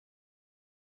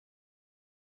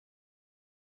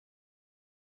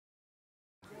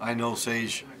I know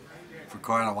Sage for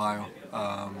quite a while,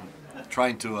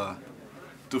 trying to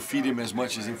feed him as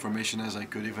much as information as I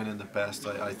could, even in the past.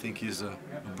 I think he's a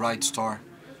bright star,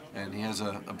 and he has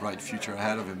a bright future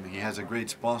ahead of him. He has a great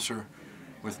sponsor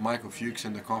with Michael Fuchs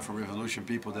and the Comfort Revolution,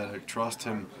 people that trust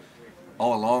him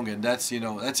all along, and that's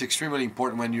extremely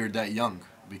important when you're that young,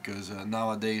 because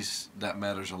nowadays that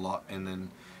matters a lot. And then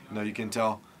you can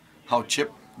tell how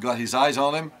Chip got his eyes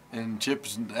on him, and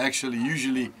Chip's actually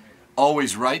usually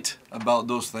always right about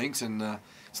those things, and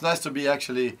it's nice to be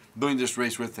actually doing this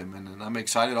race with him, and I'm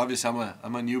excited. Obviously,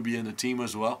 I'm a newbie in the team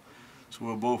as well, so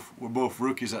we're both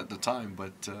rookies at the time,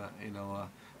 but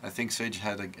I think Sage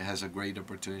has a great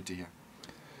opportunity here.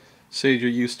 Sage,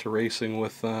 you're used to racing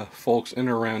with folks in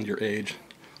or around your age.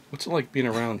 What's it like being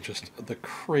around just the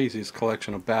craziest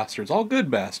collection of bastards, all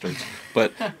good bastards,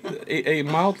 but a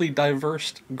mildly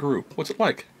diverse group? What's it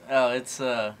like? Oh, it's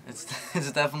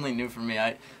definitely new for me.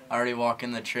 I already walk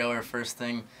in the trailer first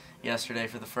thing yesterday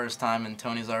for the first time, and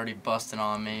Tony's already busting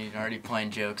on me, already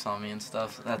playing jokes on me and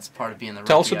stuff. So that's part of being the rookie,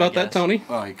 Tell us about that, Tony.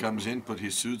 Well, he comes in, put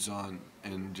his suits on,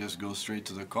 and just goes straight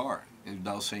to the car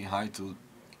without saying hi to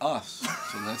us.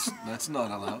 So that's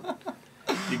not allowed.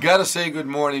 You gotta say good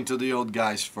morning to the old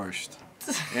guys first,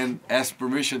 and ask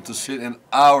permission to sit in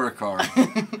our car.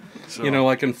 So,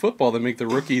 like in football, they make the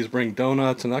rookies bring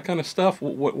donuts and that kind of stuff.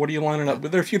 What are you lining up?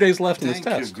 There are a few days left in this test.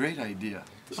 Thank you, great idea.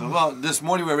 So, well, this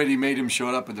morning we already made him show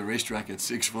up at the racetrack at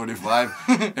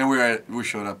 6:45, and we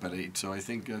showed up at 8. So I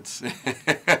think that's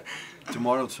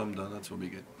tomorrow. Some donuts will be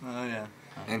good. Oh yeah.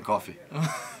 And coffee.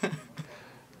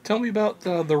 Tell me about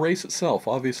the race itself.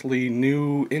 Obviously,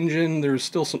 new engine. There's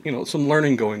still some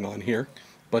learning going on here,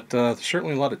 but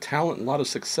certainly a lot of talent, a lot of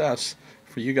success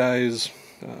for you guys.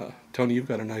 Tony, you've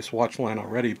got a nice watch line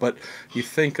already, but you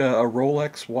think a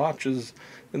Rolex watch is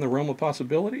in the realm of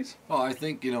possibilities? Well, I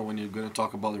think when you're going to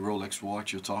talk about the Rolex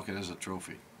watch, you're talking as a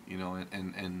trophy.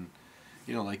 And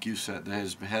like you said, there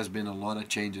has been a lot of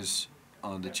changes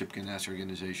on the Chip Ganassi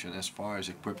organization as far as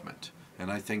equipment,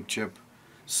 and I think Chip,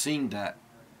 seeing that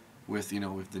with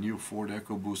the new Ford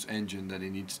EcoBoost engine that he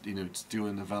needs, it's still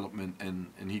in development, and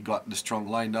he got the strong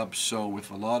lineup. So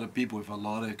with a lot of people with a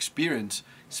lot of experience,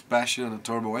 especially on a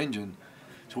turbo engine,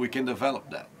 so we can develop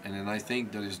that. And then I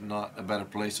think there is not a better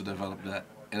place to develop that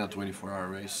in a 24-hour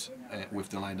race with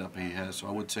the lineup he has. So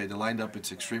I would say the lineup,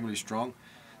 it's extremely strong.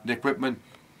 The equipment,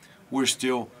 we're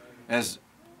still, as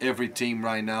every team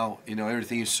right now,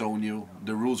 everything is so new.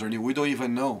 The rules are new. We don't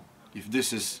even know if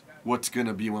this is what's going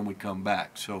to be when we come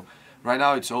back. So right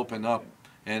now it's open up,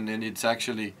 and it's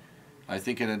actually, I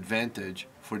think, an advantage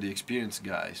for the experienced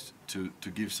guys to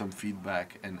give some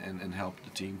feedback and help the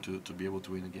team to be able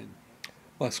to win again.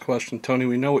 Last question, Tony.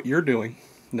 We know what you're doing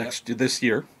this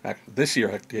year. This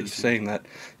year, I hate saying that,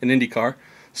 in IndyCar.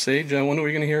 Sage, when are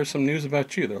we going to hear some news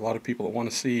about you? There are a lot of people that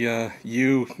want to see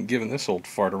you giving this old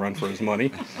fart a run for his money,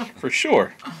 for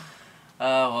sure.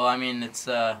 Well, I mean, it's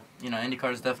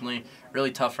IndyCar is definitely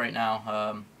really tough right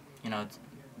now.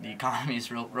 The economy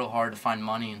is real hard to find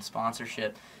money and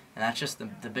sponsorship, and that's just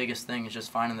the biggest thing, is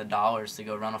just finding the dollars to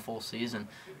go run a full season.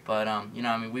 But I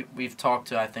mean, we've talked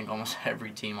to, I think, almost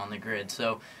every team on the grid.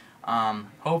 So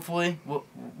hopefully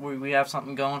we have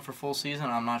something going for full season.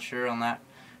 I'm not sure on that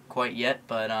quite yet,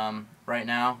 but right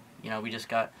now, we just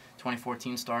got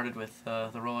 2014 started with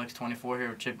the Rolex 24 here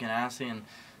with Chip Ganassi, and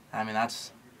I mean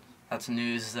that's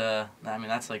news. I mean,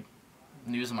 that's like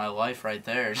news of my life right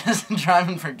there. Just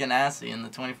driving for Ganassi in the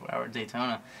 24-hour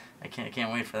Daytona. I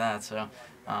can't wait for that. So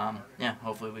yeah,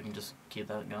 hopefully we can just keep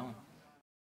that going.